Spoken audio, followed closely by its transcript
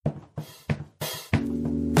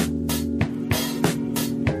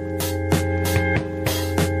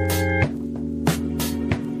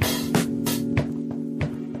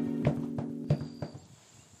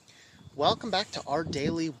welcome back to our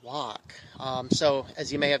daily walk. So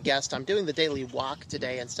as you may have guessed, I'm doing the daily walk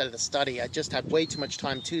today instead of the study. I just had way too much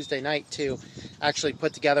time Tuesday night to actually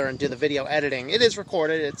put together and do the video editing. It is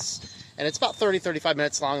recorded, it's about 30-35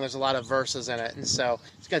 minutes long. There's a lot of verses in it, and so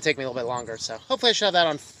it's going to take me a little bit longer. So hopefully I should have that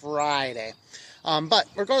on Friday. But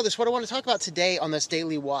regardless, what I want to talk about today on this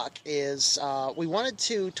daily walk is we wanted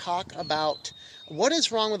to talk about what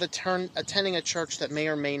is wrong with attending a church that may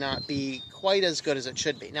or may not be quite as good as it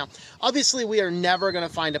should be. Now, obviously, we are never going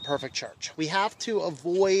to find a perfect church. We have to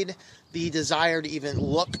avoid the desire to even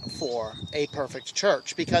look for a perfect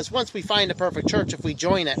church, because once we find a perfect church, if we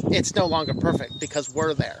join it, it's no longer perfect because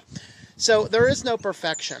we're there. So there is no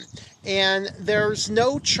perfection, and there's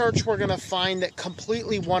no church we're going to find that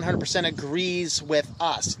completely 100% agrees with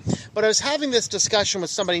us. But I was having this discussion with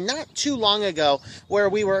somebody not too long ago where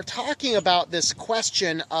we were talking about this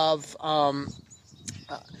question of, I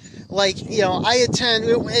attend,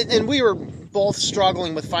 and we were both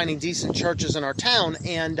struggling with finding decent churches in our town,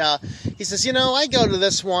 and he says, I go to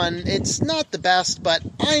this one, it's not the best, but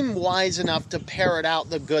I'm wise enough to parrot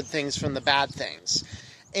out the good things from the bad things.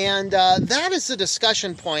 And that is the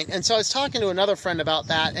discussion point. And so I was talking to another friend about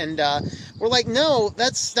that, and we're like, no,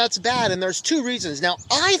 that's bad, and there's two reasons. Now,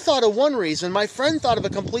 I thought of one reason, my friend thought of a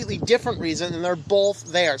completely different reason, and they're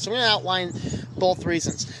both there. So I'm going to outline both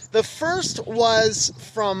reasons. The first was,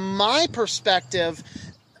 from my perspective,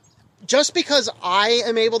 just because I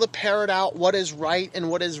am able to parrot out what is right and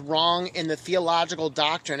what is wrong in the theological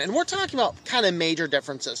doctrine, and we're talking about kind of major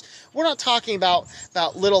differences. We're not talking about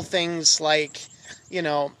little things like,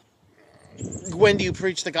 when do you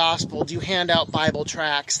preach the gospel? Do you hand out Bible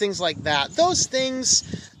tracts? Things like that.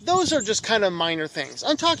 Those are just kind of minor things.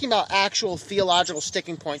 I'm talking about actual theological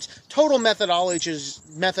sticking points, total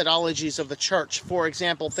methodologies of the church. For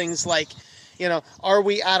example, things like, are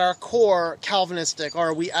we at our core Calvinistic? Or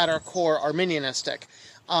are we at our core Arminianistic?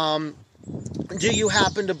 Do you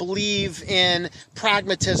happen to believe in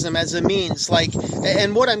pragmatism as a means?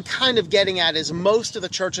 And what I'm kind of getting at is most of the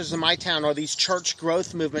churches in my town are these church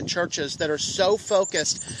growth movement churches that are so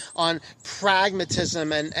focused on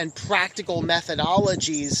pragmatism and practical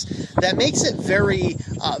methodologies that makes it very,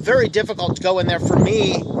 very difficult to go in there for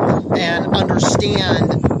me and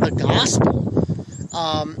understand the gospel.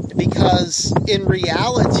 Because in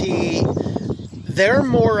reality, they're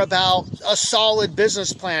more about a solid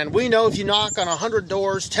business plan. We know if you knock on 100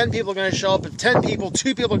 doors, 10 people are going to show up. If 10 people,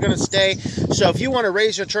 2 people are going to stay. So if you want to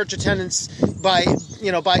raise your church attendance by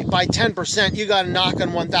 10%, you got to knock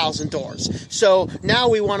on 1,000 doors. So now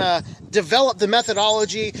we want to develop the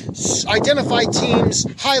methodology, identify teams,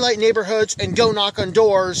 highlight neighborhoods, and go knock on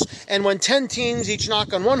doors. And when 10 teams each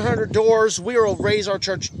knock on 100 doors, we will raise our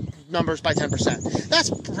church numbers by 10%.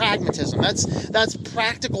 That's pragmatism. That's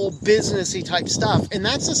practical businessy type stuff. And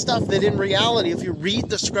that's the stuff that in reality, if you read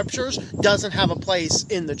the scriptures, doesn't have a place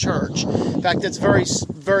in the church. In fact, it's very,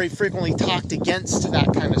 very frequently talked against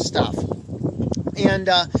that kind of stuff. And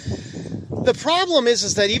the problem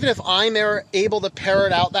is that even if I'm able to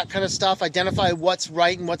parrot out that kind of stuff, identify what's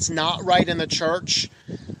right and what's not right in the church,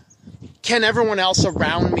 can everyone else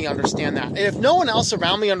around me understand that? And if no one else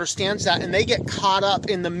around me understands that, and they get caught up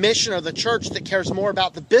in the mission of the church that cares more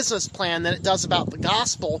about the business plan than it does about the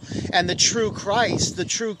gospel and the true Christ, the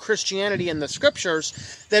true Christianity in the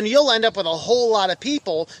scriptures, then you'll end up with a whole lot of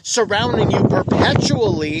people surrounding you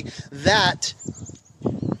perpetually that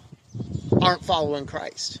aren't following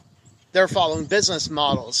Christ. They're following business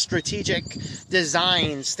models, strategic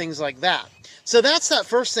designs, things like that. So that's that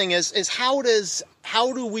first thing is how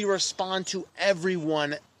do we respond to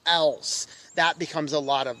everyone else? That becomes a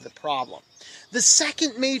lot of the problem. The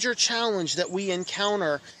second major challenge that we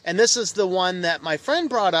encounter, and this is the one that my friend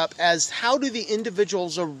brought up, as how do the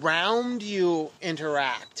individuals around you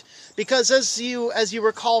interact? Because as you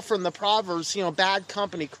recall from the Proverbs, bad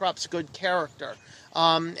company corrupts good character.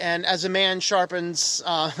 And as a man sharpens,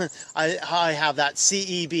 I have that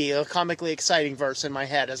CEB, a comically exciting verse in my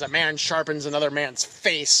head. As a man sharpens another man's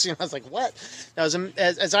face. I was like, what? Now,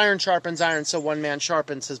 as iron sharpens iron, so one man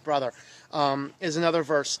sharpens his brother, is another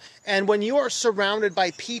verse. And when you are surrounded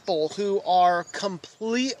by people who are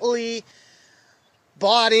completely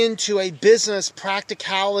bought into a business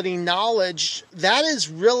practicality knowledge, that is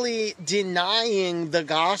really denying the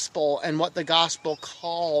gospel and what the gospel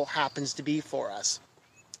call happens to be for us.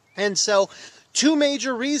 And so, two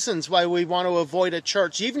major reasons why we want to avoid a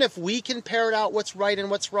church. Even if we can parrot out what's right and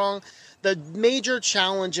what's wrong, the major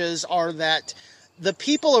challenges are that the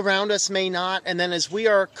people around us may not, and then as we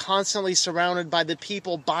are constantly surrounded by the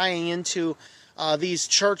people buying into these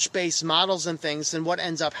church-based models and things, then what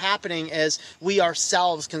ends up happening is we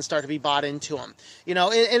ourselves can start to be bought into them.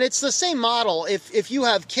 And it's the same model. If you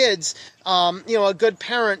have kids, a good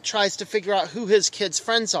parent tries to figure out who his kid's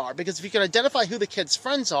friends are, because if you can identify who the kid's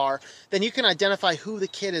friends are, then you can identify who the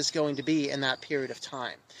kid is going to be in that period of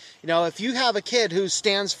time. If you have a kid who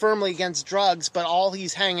stands firmly against drugs, but all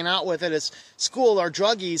he's hanging out with at his school are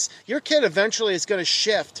druggies, your kid eventually is going to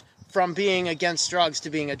shift from being against drugs to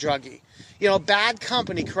being a druggie. Bad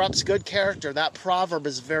company corrupts good character. That proverb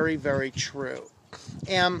is very, very true.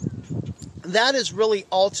 And that is really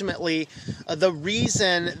ultimately the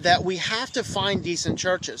reason that we have to find decent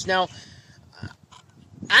churches. Now,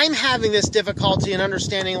 I'm having this difficulty in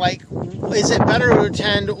understanding, is it better to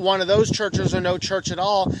attend one of those churches or no church at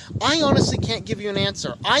all? I honestly can't give you an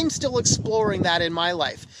answer. I'm still exploring that in my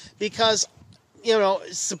life because,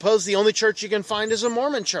 suppose the only church you can find is a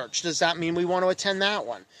Mormon church. Does that mean we want to attend that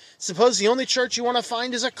one? Suppose the only church you want to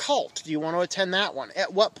find is a cult. Do you want to attend that one?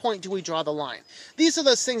 At what point do we draw the line? These are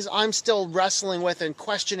those things I'm still wrestling with and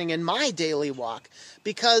questioning in my daily walk,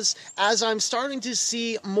 because as I'm starting to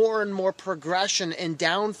see more and more progression and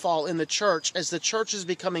downfall in the church, as the church is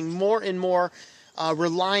becoming more and more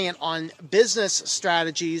reliant on business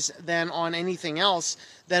strategies than on anything else,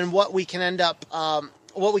 then what we can end up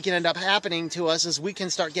happening to us is we can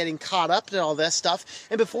start getting caught up in all this stuff,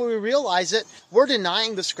 and before we realize it, we're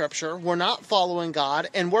denying the scripture, we're not following God,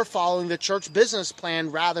 and we're following the church business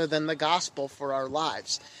plan rather than the gospel for our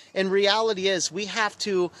lives. And reality is, we have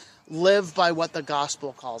to live by what the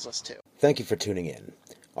gospel calls us to. Thank you for tuning in.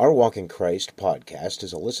 Our Walk in Christ podcast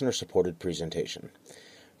is a listener-supported presentation.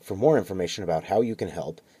 For more information about how you can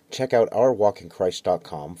help, check out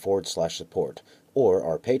ourwalkinchrist.com/support or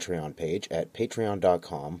our Patreon page at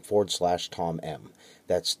patreon.com/TomM.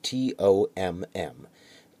 That's TOMM.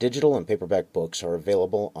 Digital and paperback books are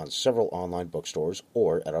available on several online bookstores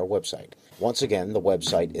or at our website. Once again, the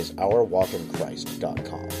website is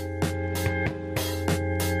ourwalkinchrist.com.